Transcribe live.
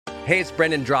Hey, it's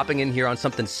Brendan dropping in here on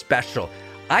something special.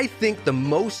 I think the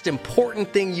most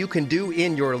important thing you can do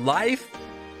in your life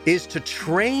is to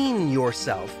train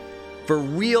yourself for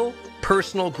real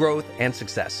personal growth and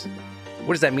success.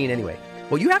 What does that mean anyway?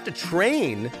 Well, you have to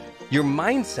train your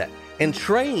mindset and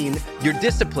train your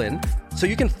discipline so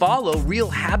you can follow real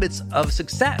habits of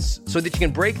success, so that you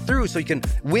can break through, so you can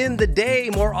win the day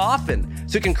more often,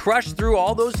 so you can crush through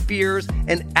all those fears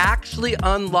and actually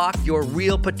unlock your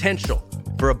real potential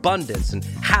for abundance and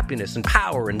happiness and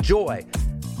power and joy.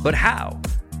 But how?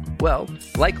 Well,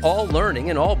 like all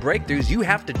learning and all breakthroughs, you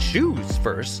have to choose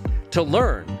first to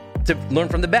learn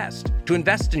from the best, to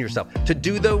invest in yourself, to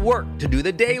do the work, to do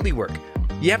the daily work.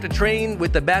 You have to train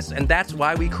with the best, and that's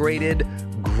why we created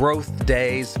Growth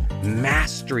Day's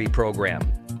Mastery Program.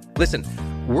 Listen,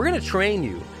 we're going to train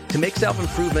you to make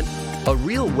self-improvement a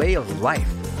real way of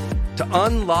life, to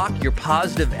unlock your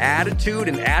positive attitude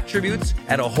and attributes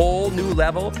at a whole new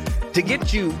level, to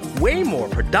get you way more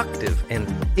productive and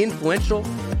influential,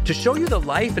 to show you the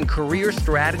life and career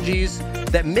strategies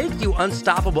that make you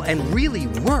unstoppable and really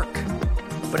work.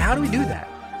 But how do we do that?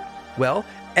 Well,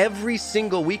 every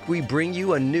single week we bring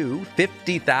you a new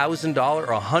 $50,000 or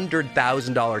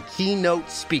 $100,000 keynote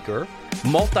speaker,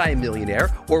 multimillionaire,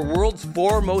 or world's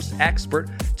foremost expert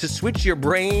to switch your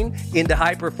brain into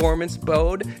high performance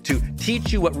mode, to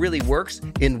teach you what really works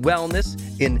in wellness,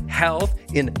 in health,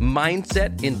 in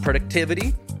mindset, in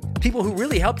productivity. People who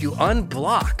really help you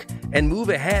unblock and move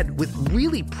ahead with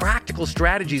really practical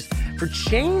strategies for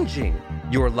changing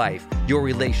your life, your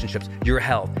relationships, your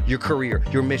health, your career,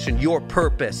 your mission, your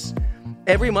purpose.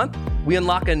 Every month, we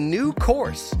unlock a new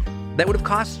course that would have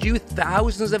cost you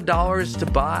thousands of dollars to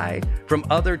buy from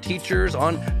other teachers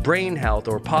on brain health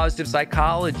or positive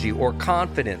psychology or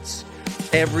confidence.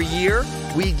 Every year,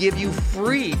 we give you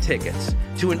free tickets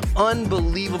to an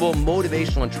unbelievable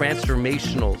motivational and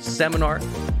transformational seminar.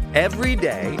 Every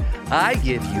day, I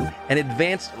give you an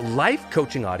advanced life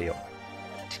coaching audio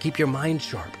to keep your mind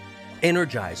sharp,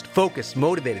 energized, focused,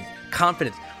 motivated,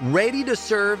 confident, ready to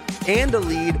serve and to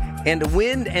lead and to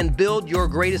win and build your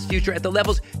greatest future at the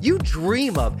levels you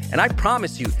dream of. And I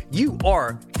promise you, you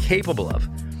are capable of.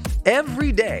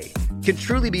 Every day can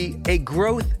truly be a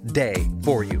growth day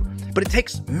for you. But it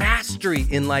takes mastery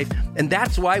in life, and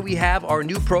that's why we have our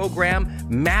new program,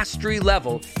 Mastery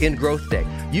Level in Growth Day.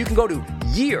 You can go to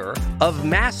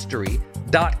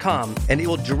yearofmastery.com, and it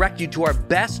will direct you to our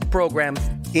best program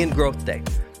in Growth Day.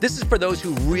 This is for those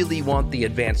who really want the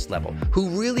advanced level, who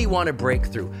really want to break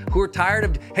through, who are tired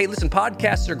of, hey, listen,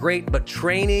 podcasts are great, but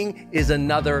training is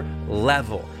another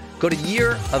level. Go to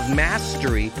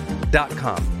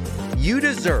yearofmastery.com. You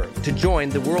deserve to join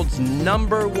the world's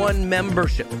 #1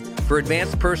 membership for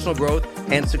advanced personal growth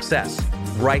and success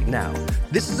right now.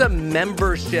 This is a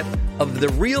membership of the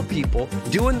real people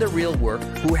doing the real work,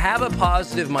 who have a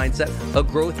positive mindset, a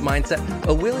growth mindset,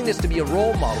 a willingness to be a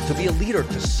role model, to be a leader,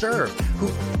 to serve, who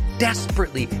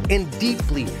desperately and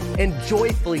deeply and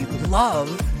joyfully love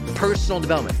personal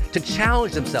development, to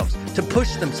challenge themselves, to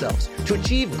push themselves, to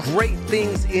achieve great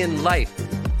things in life.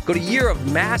 Go to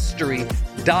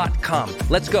yearofmastery.com.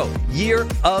 Let's go.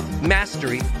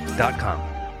 yearofmastery.com.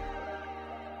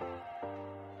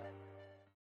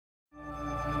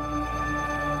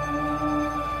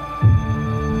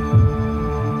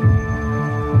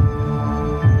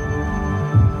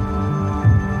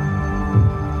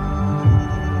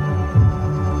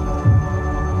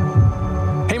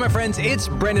 Hey, my friends, it's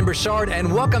Brendan Burchard,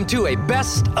 and welcome to a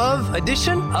best of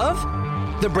edition of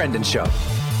The Brendan Show.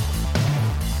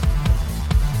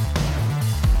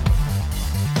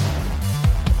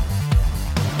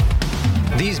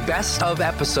 These best of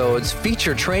episodes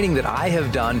feature training that I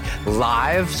have done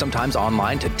live, sometimes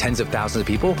online to tens of thousands of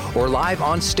people, or live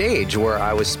on stage where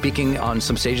I was speaking on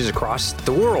some stages across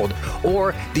the world.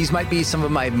 Or these might be some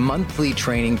of my monthly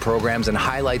training programs and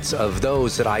highlights of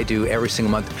those that I do every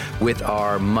single month with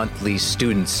our monthly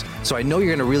students. So I know you're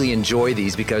going to really enjoy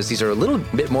these because these are a little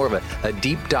bit more of a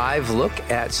deep dive look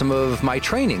at some of my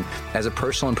training as a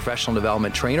personal and professional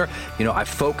development trainer. You know, I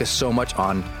focus so much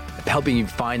on helping you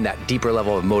find that deeper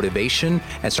level of motivation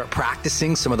and start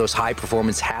practicing some of those high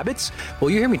performance habits.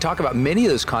 Well, you hear me talk about many of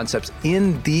those concepts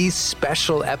in these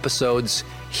special episodes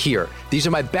here. These are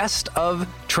my best of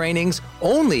trainings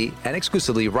only and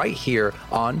exclusively right here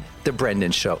on The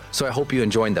Brendan Show. So I hope you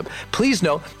enjoyed them. Please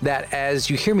know that as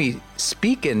you hear me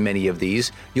speak in many of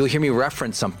these, you'll hear me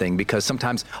reference something because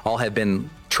sometimes I'll have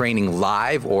been training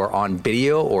live or on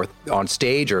video or on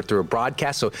stage or through a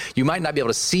broadcast. So you might not be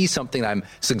able to see something I'm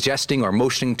suggesting or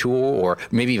motioning to, or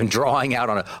maybe even drawing out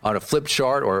on a flip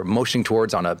chart or motioning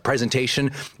towards on a presentation,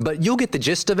 but you'll get the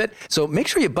gist of it. So make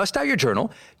sure you bust out your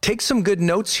journal, take some good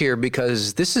notes here,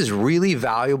 because this is really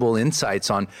valuable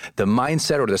insights on the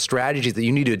mindset or the strategies that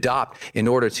you need to adopt in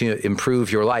order to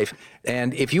improve your life.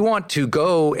 And if you want to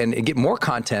go and get more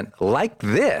content like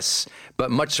this,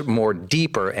 but much more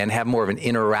deeper and have more of an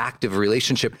interactive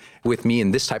relationship with me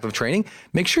in this type of training,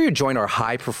 make sure you join our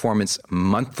High Performance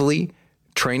Monthly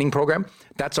training program.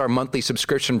 That's our monthly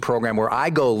subscription program where I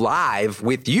go live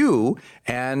with you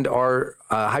and our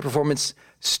high performance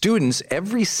students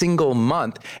every single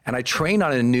month, and I train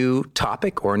on a new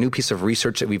topic or a new piece of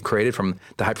research that we've created from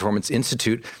the High Performance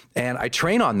Institute, and I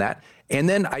train on that. And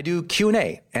then I do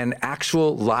Q&A and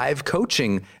actual live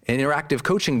coaching and interactive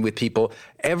coaching with people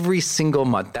every single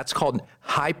month. That's called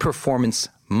High Performance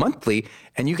Monthly,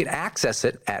 and you can access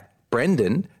it at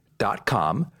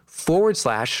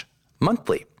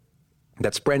brendon.com/monthly.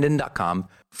 That's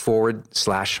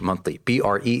brendon.com/monthly,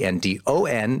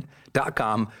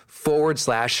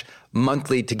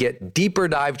 BRENDON.com/monthly to get deeper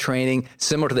dive training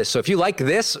similar to this. So if you like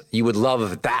this, you would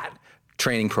love that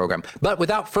training program. But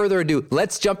without further ado,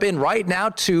 let's jump in right now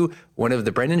to one of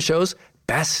the Brendon Show's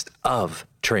best of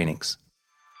trainings.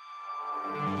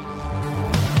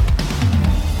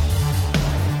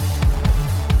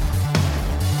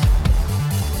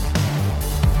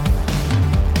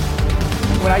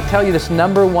 When I tell you this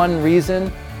number one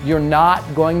reason you're not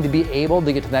going to be able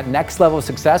to get to that next level of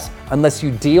success unless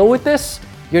you deal with this,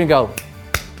 you're gonna go,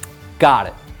 got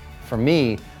it. For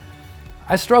me,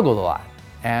 I struggled a lot.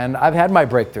 And I've had my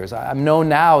breakthroughs. I'm known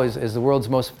now as the world's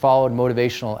most followed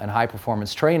motivational and high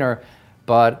performance trainer,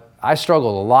 but I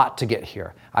struggled a lot to get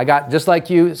here. I got, just like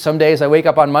you, some days I wake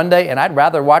up on Monday and I'd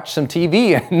rather watch some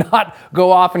TV and not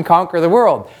go off and conquer the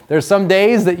world. There's some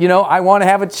days that, I want to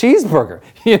have a cheeseburger,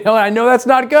 and I know that's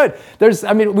not good.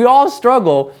 We all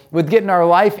struggle with getting our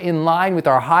life in line with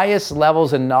our highest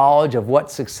levels of knowledge of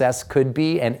what success could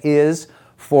be and is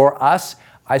for us.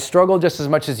 I struggle just as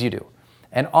much as you do.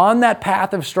 And on that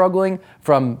path of struggling,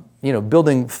 from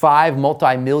building 5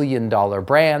 multi-million-dollar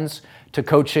brands to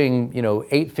coaching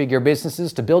 8-figure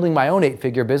businesses to building my own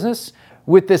 8-figure business,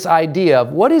 with this idea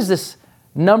of what is this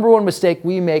number one mistake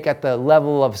we make at the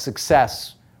level of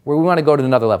success where we want to go to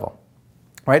another level,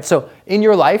 right? So in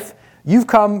your life, you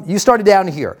started down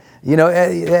here,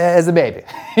 as a baby.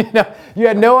 You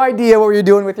had no idea what you're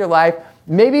doing with your life,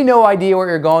 maybe no idea where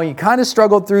you're going. You kind of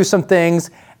struggled through some things.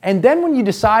 And then when you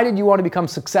decided you want to become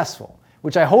successful,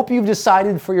 which I hope you've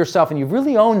decided for yourself and you've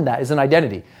really owned that as an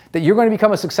identity, that you're going to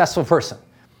become a successful person.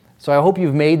 So I hope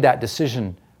you've made that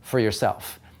decision for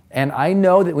yourself. And I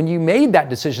know that when you made that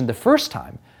decision the first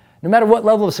time, no matter what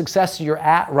level of success you're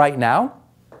at right now,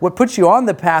 what put you on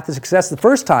the path to success the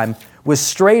first time was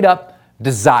straight up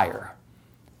desire,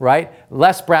 right?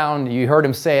 Les Brown, you heard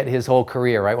him say it his whole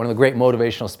career, right? One of the great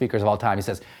motivational speakers of all time. He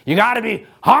says, you got to be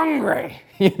hungry,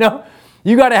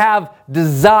 You got to have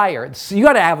desire. You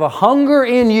got to have a hunger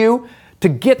in you to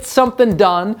get something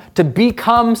done, to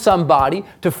become somebody,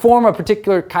 to form a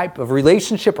particular type of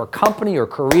relationship or company or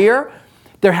career.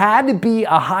 There had to be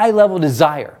a high level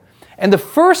desire. And the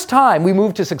first time we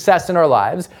moved to success in our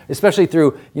lives, especially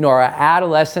through our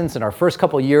adolescence and our first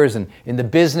couple of years in the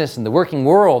business and the working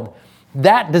world,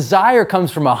 that desire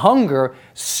comes from a hunger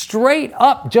straight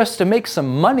up just to make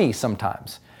some money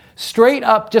sometimes. Straight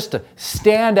up just to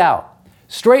stand out.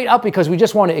 Straight up because we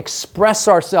just want to express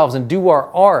ourselves and do our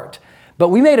art. But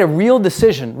we made a real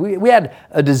decision. We had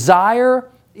a desire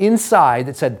inside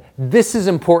that said, this is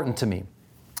important to me.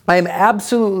 I am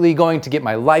absolutely going to get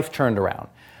my life turned around.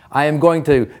 I am going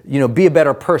to, be a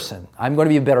better person. I'm going to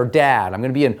be a better dad. I'm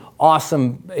going to be an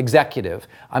awesome executive.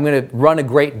 I'm going to run a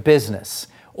great business.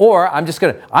 Or I'm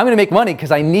going to make money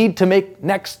because I need to make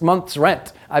next month's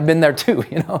rent. I've been there too,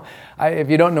 If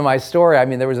you don't know my story,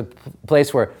 there was a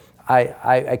place where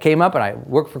I came up and I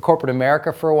worked for corporate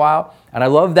America for a while, and I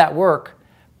loved that work.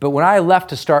 But when I left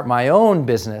to start my own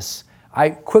business,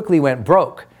 I quickly went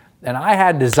broke. And I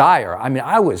had desire.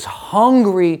 I was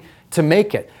hungry to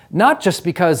make it. Not just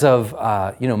because of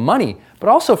money, but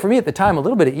also for me at the time, a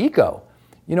little bit of ego.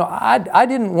 I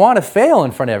didn't want to fail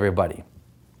in front of everybody.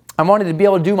 I wanted to be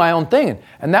able to do my own thing.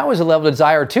 And that was a level of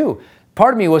desire too.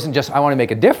 Part of me wasn't just I want to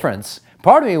make a difference.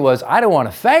 Part of me was I don't want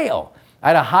to fail. I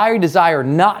had a higher desire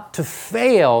not to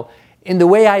fail in the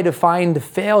way I defined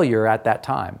failure at that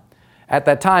time. At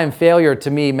that time, failure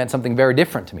to me meant something very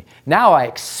different to me. Now I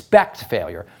expect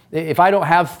failure. If I don't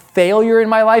have failure in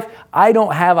my life, I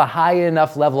don't have a high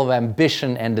enough level of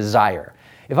ambition and desire.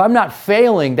 If I'm not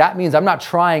failing, that means I'm not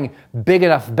trying big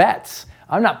enough bets.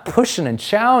 I'm not pushing and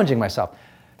challenging myself.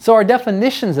 So our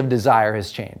definitions of desire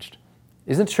has changed.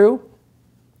 Isn't it true?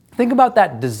 Think about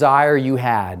that desire you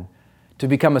had to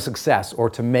become a success or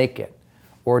to make it,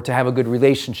 or to have a good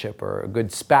relationship or a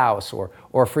good spouse,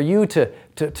 or for you to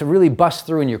really bust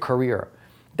through in your career.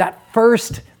 That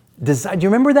first desire, do you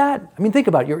remember that? I mean, think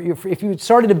about it. If you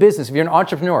started a business, if you're an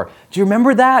entrepreneur, do you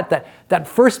remember that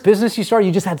first business you started,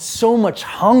 you just had so much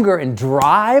hunger and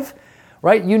drive,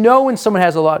 right? You know when someone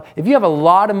has if you have a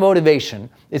lot of motivation,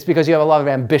 it's because you have a lot of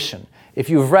ambition. If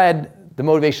you've read the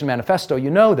Motivation Manifesto, you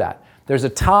know that. There's a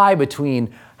tie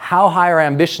between how high our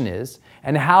ambition is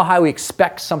and how high we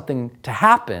expect something to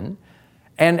happen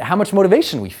and how much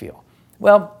motivation we feel.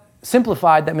 Well,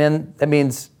 simplified, that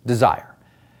means desire.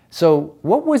 So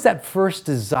what was that first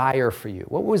desire for you?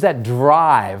 What was that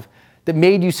drive that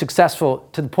made you successful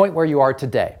to the point where you are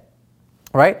today,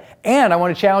 right? And I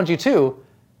want to challenge you too,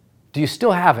 do you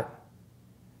still have it?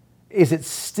 Is it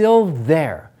still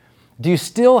there? Do you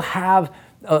still have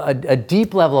a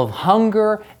deep level of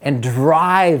hunger and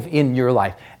drive in your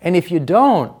life? And if you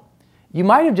don't, you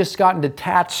might have just gotten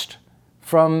detached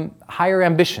from higher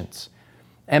ambitions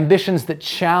that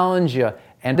challenge you.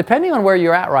 And depending on where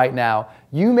you're at right now,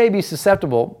 you may be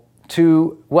susceptible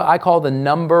to what I call the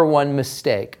number one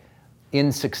mistake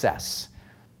in success.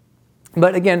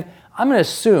 But again, I'm going to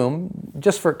assume,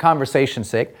 just for conversation's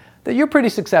sake, that you're pretty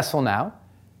successful now.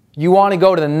 You want to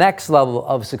go to the next level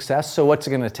of success, so what's it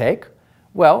going to take?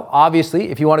 Well, obviously,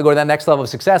 if you want to go to that next level of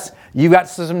success, you've got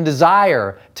some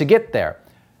desire to get there.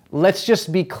 Let's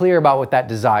just be clear about what that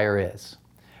desire is.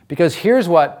 Because here's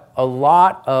what a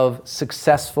lot of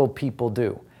successful people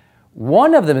do.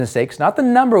 One of the mistakes, not the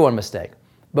number one mistake,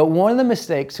 but one of the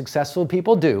mistakes successful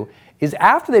people do is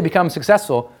after they become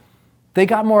successful, they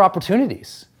got more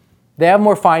opportunities. They have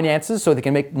more finances so they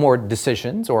can make more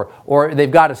decisions, or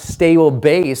they've got a stable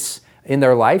base in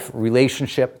their life,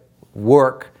 relationship,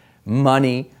 work,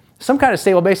 money, some kind of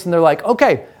stable base, and they're like,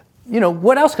 okay,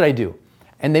 what else could I do?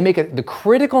 And they make the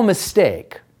critical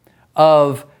mistake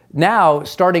of now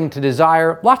starting to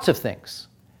desire lots of things.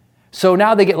 So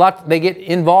now they get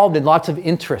involved in lots of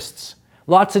interests,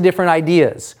 lots of different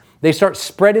ideas. They start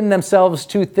spreading themselves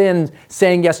too thin,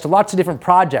 saying yes to lots of different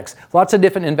projects, lots of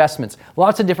different investments,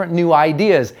 lots of different new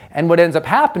ideas. And what ends up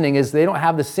happening is they don't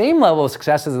have the same level of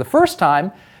success as the first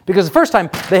time, because the first time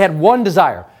they had one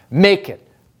desire: make it,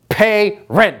 pay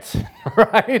rent,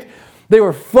 right? They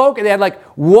were focused, they had like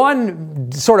one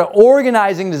sort of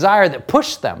organizing desire that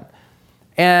pushed them.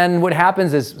 And what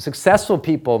happens is successful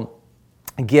people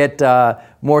get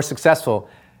more successful.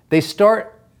 They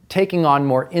start taking on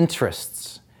more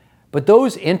interests. But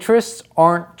those interests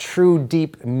aren't true,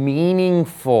 deep,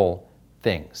 meaningful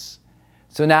things.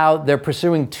 So now they're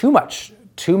pursuing too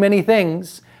many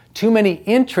things, too many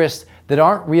interests that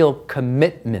aren't real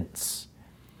commitments.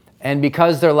 And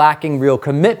because they're lacking real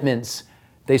commitments,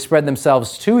 they spread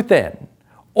themselves too thin,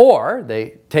 or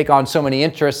they take on so many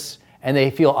interests and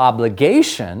they feel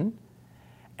obligation,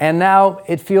 and now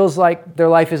it feels like their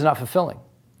life is not fulfilling.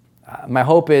 My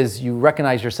hope is you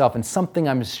recognize yourself in something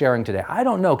I'm sharing today. I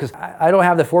don't know, because I don't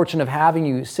have the fortune of having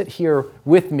you sit here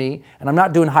with me, and I'm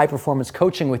not doing high-performance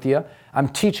coaching with you. I'm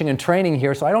teaching and training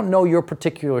here, so I don't know your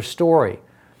particular story.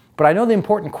 But I know the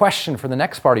important question for the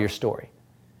next part of your story.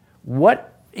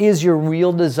 What is your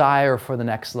real desire for the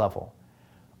next level?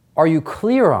 Are you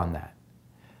clear on that?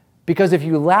 Because if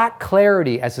you lack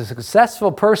clarity as a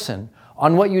successful person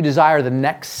on what you desire the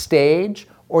next stage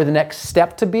or the next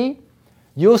step to be,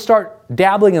 you'll start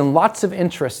dabbling in lots of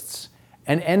interests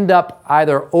and end up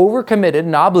either overcommitted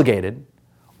and obligated,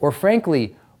 or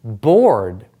frankly,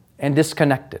 bored and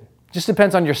disconnected. Just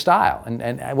depends on your style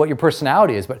and what your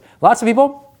personality is. But lots of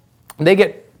people,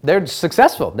 they're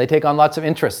successful. They take on lots of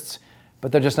interests,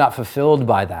 but they're just not fulfilled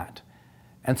by that.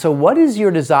 And so what is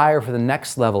your desire for the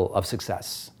next level of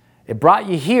success? It brought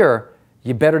you here,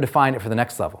 you better define it for the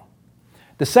next level.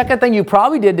 The second thing you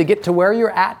probably did to get to where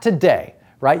you're at today,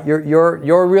 right?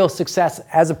 Your real success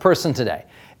as a person today.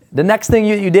 The next thing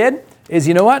you did is,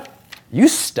 you know what? You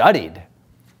studied,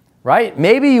 right?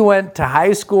 Maybe you went to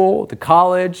high school, to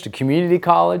college, to community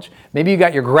college. Maybe you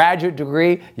got your graduate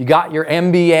degree, you got your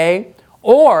MBA,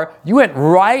 or you went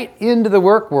right into the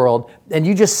work world and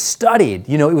you just studied.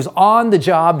 It was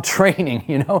on-the-job training,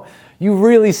 You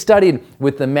really studied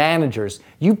with the managers.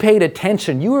 You paid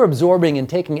attention. You were absorbing and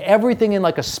taking everything in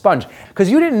like a sponge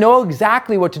because you didn't know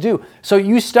exactly what to do. So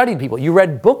you studied people. You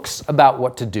read books about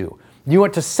what to do. You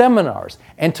went to seminars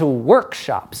and to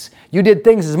workshops. You did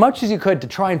things as much as you could to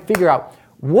try and figure out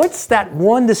what's that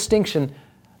one distinction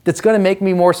that's going to make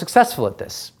me more successful at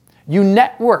this. You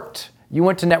networked. You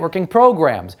went to networking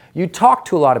programs. You talked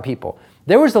to a lot of people.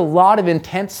 There was a lot of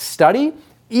intense study,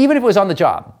 even if it was on the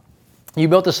job. You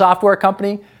built a software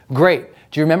company? Great.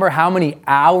 Do you remember how many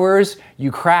hours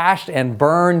you crashed and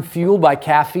burned fueled by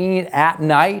caffeine at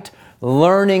night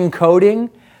learning coding?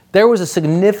 There was a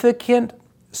significant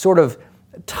sort of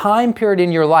time period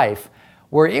in your life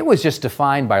where it was just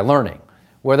defined by learning,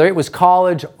 whether it was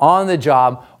college, on the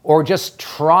job, or just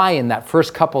trying that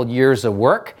first couple years of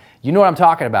work. You know what I'm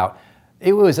talking about.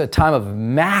 It was a time of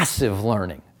massive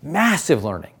learning.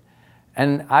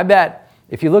 And I bet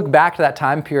if you look back to that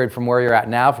time period from where you're at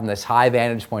now, from this high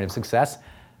vantage point of success,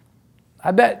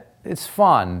 I bet it's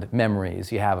fond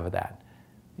memories you have of that.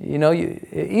 You know,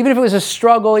 even if it was a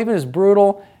struggle, even if it was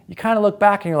brutal, you kind of look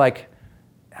back and you're like,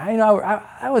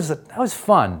 I was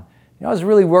fun. You know, I was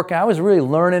really working, I was really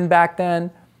learning back then.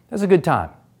 It was a good time.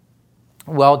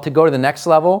 Well, to go to the next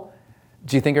level,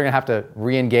 do you think you're gonna have to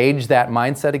re-engage that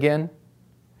mindset again?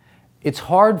 It's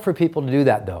hard for people to do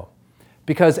that though,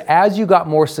 because as you got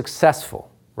more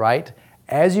successful, right?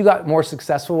 As you got more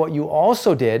successful, what you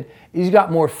also did is you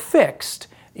got more fixed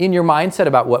in your mindset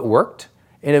about what worked,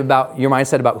 and about your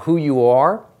mindset about who you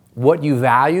are, what you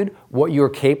valued, what you're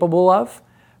capable of,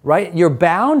 right? Your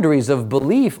boundaries of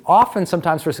belief, often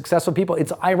sometimes for successful people,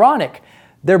 it's ironic.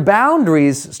 Their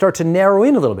boundaries start to narrow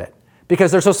in a little bit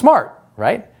because they're so smart,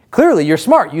 right? Clearly you're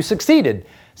smart, you succeeded.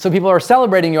 So people are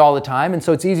celebrating you all the time, and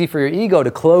so it's easy for your ego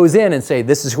to close in and say,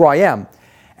 this is who I am,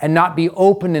 and not be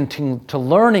open to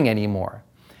learning anymore.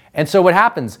 And so what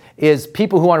happens is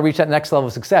people who want to reach that next level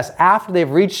of success, after they've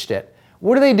reached it,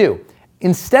 what do?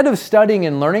 Instead of studying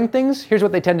and learning things, here's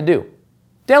what they tend to do.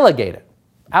 Delegate it,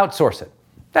 outsource it.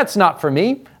 That's not for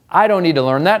me. I don't need to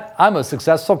learn that. I'm a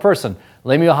successful person.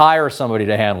 Let me hire somebody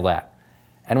to handle that.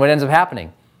 And what ends up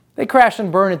happening? They crash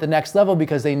and burn at the next level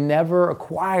because they never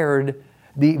acquired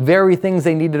the very things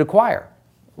they needed to acquire.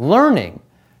 Learning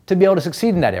to be able to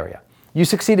succeed in that area. You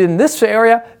succeeded in this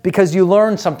area because you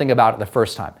learned something about it the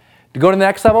first time. To go to the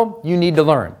next level, you need to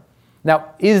learn.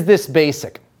 Now, is this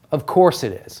basic? Of course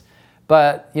it is.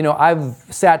 But, you know, I've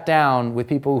sat down with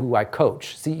people who I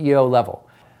coach, CEO level.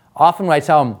 Often when I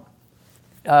tell them,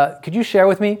 could you share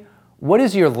with me, what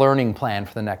is your learning plan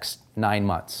for the next 9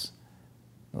 months?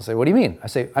 They'll say, what do you mean? I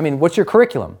say, what's your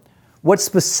curriculum? What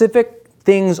specific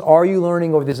things are you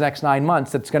learning over these next 9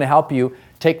 months that's going to help you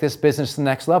take this business to the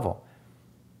next level?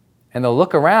 And they'll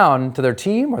look around to their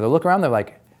team, or they'll look around, they're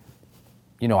like,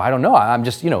 I don't know. I'm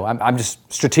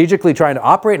just strategically trying to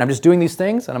operate, and I'm just doing these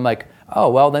things. And I'm like, oh,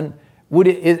 well then,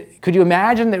 could you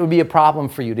imagine that it would be a problem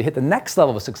for you to hit the next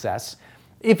level of success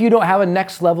if you don't have a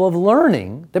next level of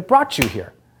learning that brought you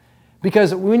here?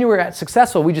 Because when you were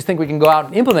successful, we just think we can go out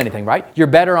and implement anything, right? You're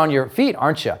better on your feet,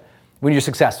 aren't you, when you're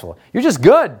successful? You're just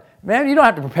good. Man, you don't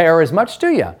have to prepare as much, do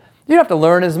you? You don't have to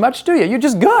learn as much, do you? You're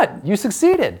just good. You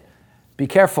succeeded. Be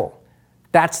careful.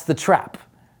 That's the trap.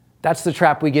 That's the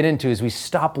trap we get into, is we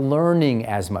stop learning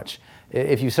as much.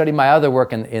 If you study my other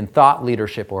work in thought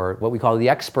leadership, or what we call the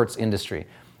experts industry,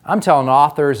 I'm telling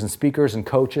authors and speakers and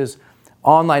coaches,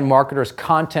 online marketers,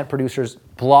 content producers,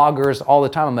 bloggers all the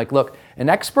time, I'm like, look, an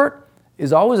expert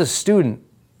is always a student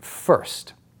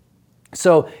first.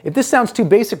 So if this sounds too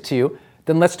basic to you,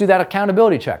 then let's do that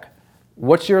accountability check.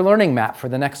 What's your learning map for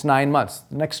the next 9 months,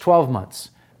 the next 12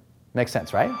 months? Makes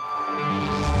sense, right?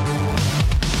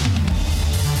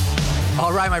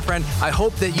 All right, my friend, I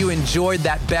hope that you enjoyed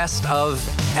that best of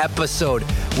episode.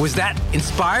 Was that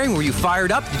inspiring? Were you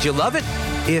fired up? Did you love it?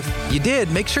 If you did,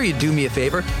 make sure you do me a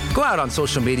favor. Go out on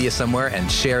social media somewhere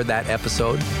and share that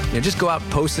episode. Just go out,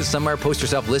 post it somewhere, post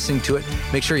yourself listening to it.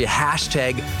 Make sure you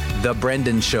hashtag The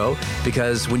Brendan Show,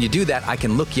 because when you do that, I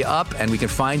can look you up and we can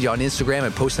find you on Instagram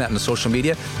and post that on the social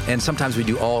media. And sometimes we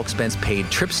do all expense paid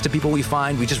trips to people we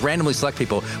find. We just randomly select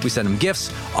people. We send them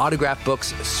gifts, autographed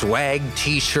books, swag,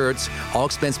 t-shirts, all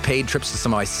expense paid trips to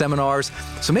some of my seminars.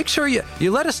 So make sure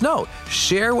you let us know.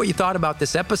 Share what you thought about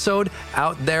this episode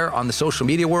out there on the social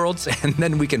media worlds, and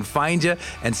then we can find you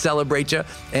and celebrate you.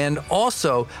 And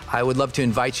also, I would love to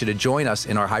invite you to join us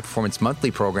in our High Performance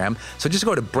Monthly program. So just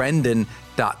go to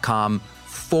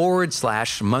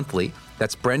brendan.com/monthly.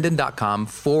 That's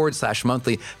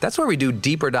brendan.com/monthly. That's where we do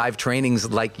deeper dive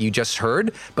trainings like you just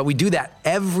heard, but we do that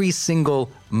every single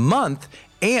month.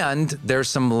 And there's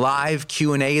some live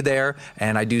Q&A there,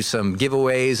 and I do some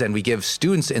giveaways, and we give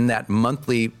students in that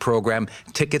monthly program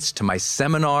tickets to my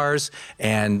seminars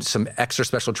and some extra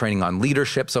special training on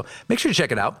leadership. So make sure to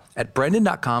check it out at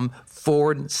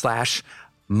brendan.com/monthly.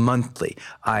 monthly.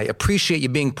 I appreciate you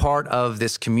being part of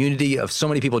this community of so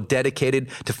many people dedicated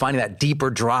to finding that deeper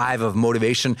drive of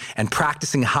motivation and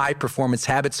practicing high performance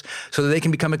habits so that they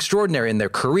can become extraordinary in their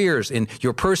careers, in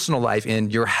your personal life, in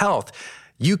your health.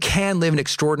 You can live an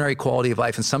extraordinary quality of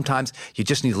life, and sometimes you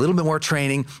just need a little bit more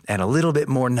training and a little bit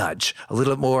more nudge, a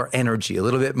little bit more energy, a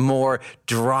little bit more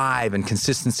drive and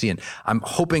consistency. And I'm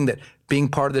hoping that being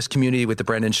part of this community with The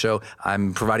Brendon Show,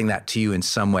 I'm providing that to you in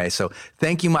some way. So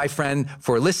thank you, my friend,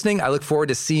 for listening. I look forward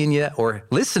to seeing you or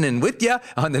listening with you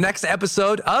on the next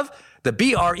episode of the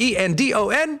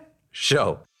BRENDON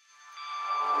Show.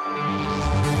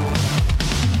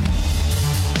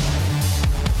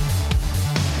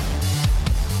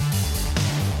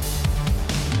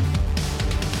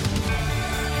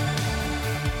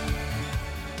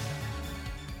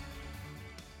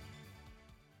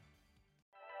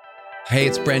 Hey,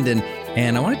 it's Brendon,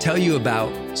 and I want to tell you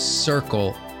about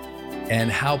Circle and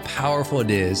how powerful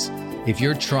it is if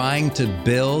you're trying to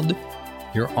build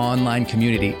your online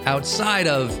community outside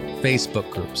of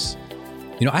Facebook groups.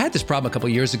 You know, I had this problem a couple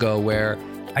of years ago where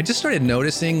I just started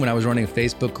noticing when I was running a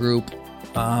Facebook group,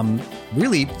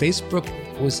 really Facebook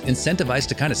was incentivized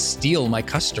to kind of steal my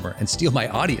customer and steal my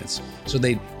audience. So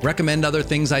they'd recommend other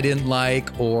things I didn't like,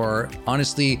 or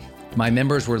honestly, my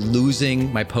members were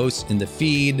losing my posts in the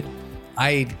feed.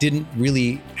 I didn't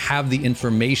really have the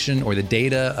information or the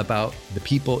data about the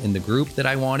people in the group that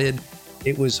I wanted.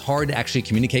 It was hard to actually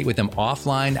communicate with them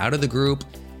offline, out of the group.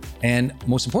 And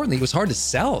most importantly, it was hard to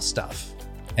sell stuff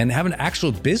and have an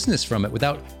actual business from it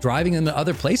without driving them to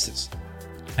other places.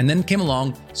 And then came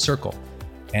along Circle.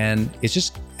 And it's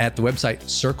just at the website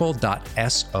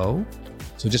circle.so.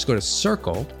 So just go to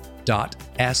circle.so.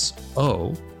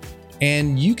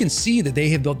 And you can see that they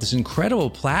have built this incredible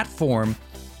platform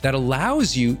that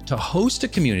allows you to host a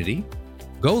community,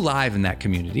 go live in that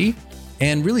community,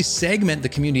 and really segment the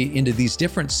community into these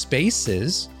different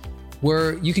spaces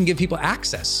where you can give people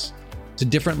access to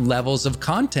different levels of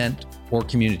content or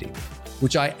community,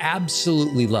 which I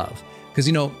absolutely love. Because,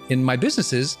 you know, in my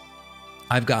businesses,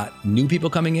 I've got new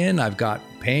people coming in, I've got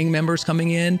paying members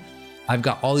coming in, I've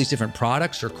got all these different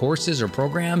products or courses or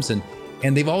programs, and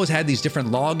they've always had these different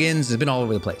logins. They've been all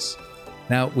over the place.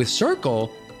 Now with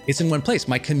Circle, it's in one place.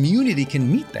 My community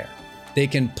can meet there. They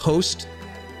can post,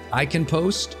 I can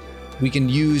post. We can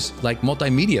use like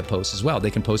multimedia posts as well. They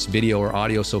can post video or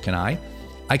audio, so can I.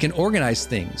 I can organize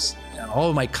things, all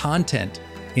of my content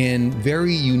in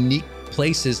very unique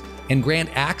places and grant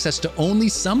access to only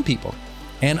some people.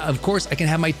 And of course, I can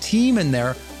have my team in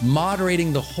there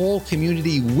moderating the whole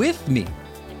community with me.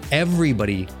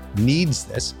 Everybody needs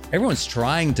this. Everyone's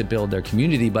trying to build their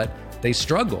community, but they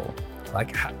struggle.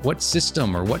 Like, what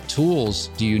system or what tools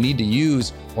do you need to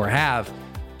use or have?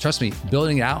 Trust me,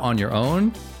 building it out on your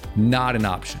own, not an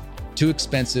option. Too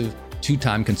expensive, too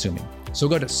time consuming. So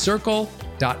go to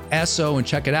circle.so and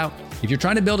check it out. If you're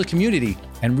trying to build a community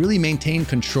and really maintain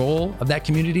control of that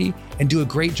community and do a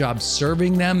great job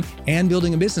serving them and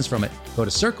building a business from it, go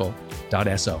to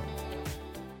circle.so.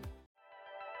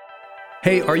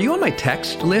 Hey, are you on my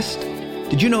text list?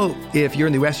 Did you know if you're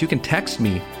in the US, you can text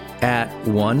me at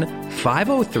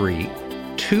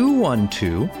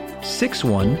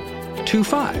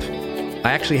 1-503-212-6125.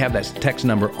 I actually have that text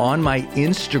number on my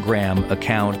Instagram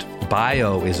account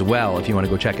bio as well, if you want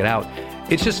to go check it out.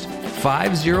 It's just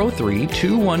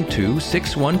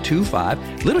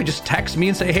 503-212-6125. Literally just text me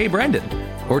and say, hey, Brendon.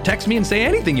 Or text me and say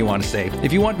anything you want to say.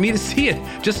 If you want me to see it,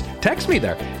 just text me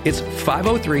there. It's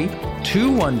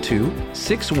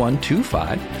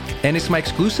 503-212-6125. And it's my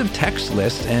exclusive text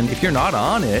list. And if you're not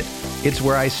on it, it's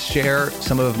where I share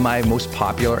some of my most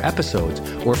popular episodes.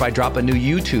 Or if I drop a new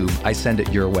YouTube, I send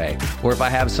it your way. Or if I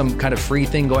have some kind of free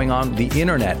thing going on the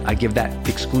internet, I give that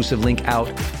exclusive link out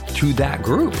to that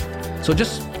group. So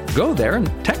just go there and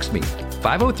text me,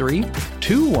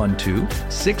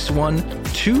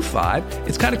 503-212-6125.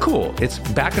 It's kind of cool. It's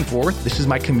back and forth. This is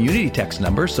my community text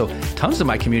number. So tons of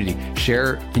my community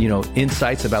share,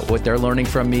 insights about what they're learning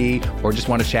from me, or just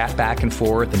want to chat back and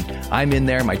forth. And I'm in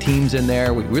there, my team's in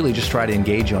there. We really just try to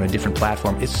engage you on a different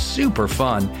platform. It's super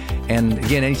fun. And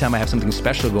again, anytime I have something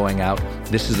special going out,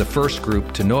 this is the first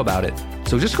group to know about it.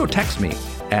 So just go text me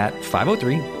at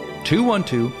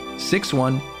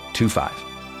 503-212-6125.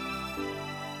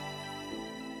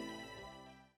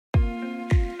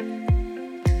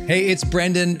 Hey, it's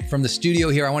Brendon from the studio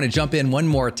here. I want to jump in one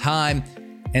more time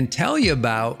and tell you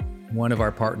about one of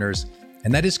our partners,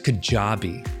 and that is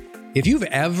Kajabi. If you've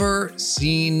ever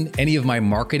seen any of my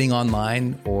marketing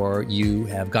online, or you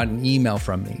have gotten an email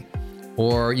from me,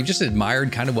 or you've just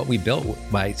admired kind of what we built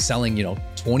by selling,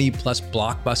 20 plus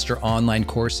blockbuster online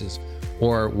courses,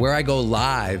 or where I go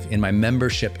live in my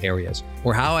membership areas,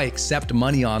 or how I accept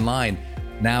money online,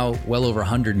 now well over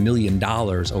 $100 million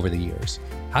over the years.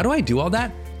 How do I do all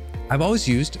that? I've always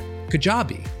used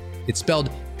Kajabi. It's spelled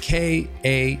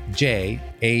Kajabi.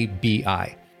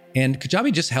 And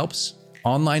Kajabi just helps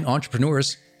online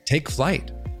entrepreneurs take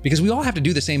flight, because we all have to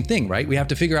do the same thing, right? We have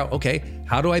to figure out, okay,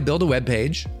 how do I build a web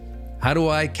page? How do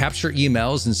I capture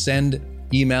emails and send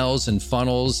emails and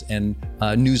funnels and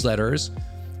newsletters?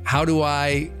 How do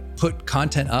I put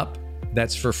content up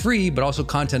that's for free, but also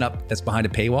content up that's behind a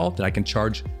paywall that I can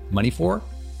charge money for?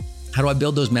 How do I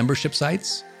build those membership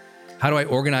sites? How do I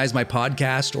organize my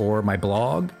podcast or my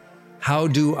blog? How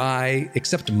do I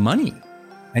accept money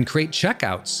and create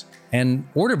checkouts and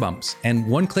order bumps and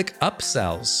one-click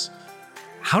upsells?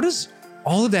 How does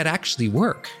all of that actually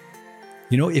work?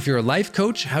 You know, if you're a life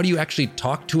coach, how do you actually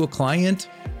talk to a client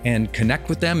and connect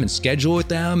with them and schedule with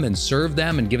them and serve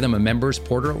them and give them a members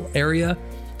portal area?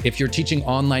 If you're teaching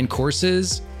online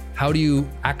courses, how do you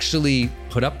actually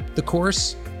put up the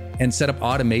course and set up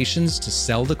automations to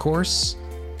sell the course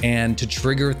and to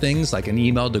trigger things like an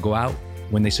email to go out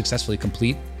when they successfully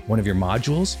complete one of your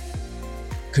modules?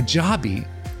 Kajabi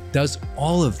does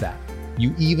all of that.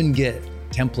 You even get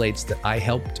templates that I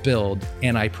helped build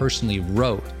and I personally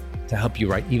wrote to help you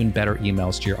write even better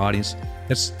emails to your audience.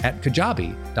 That's at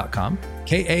kajabi.com,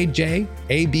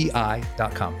 Kajabi.com.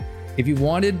 If you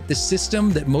wanted the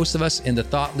system that most of us in the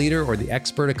thought leader or the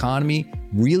expert economy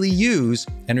really use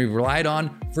and we've relied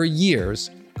on for years,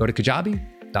 go to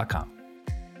kajabi.com.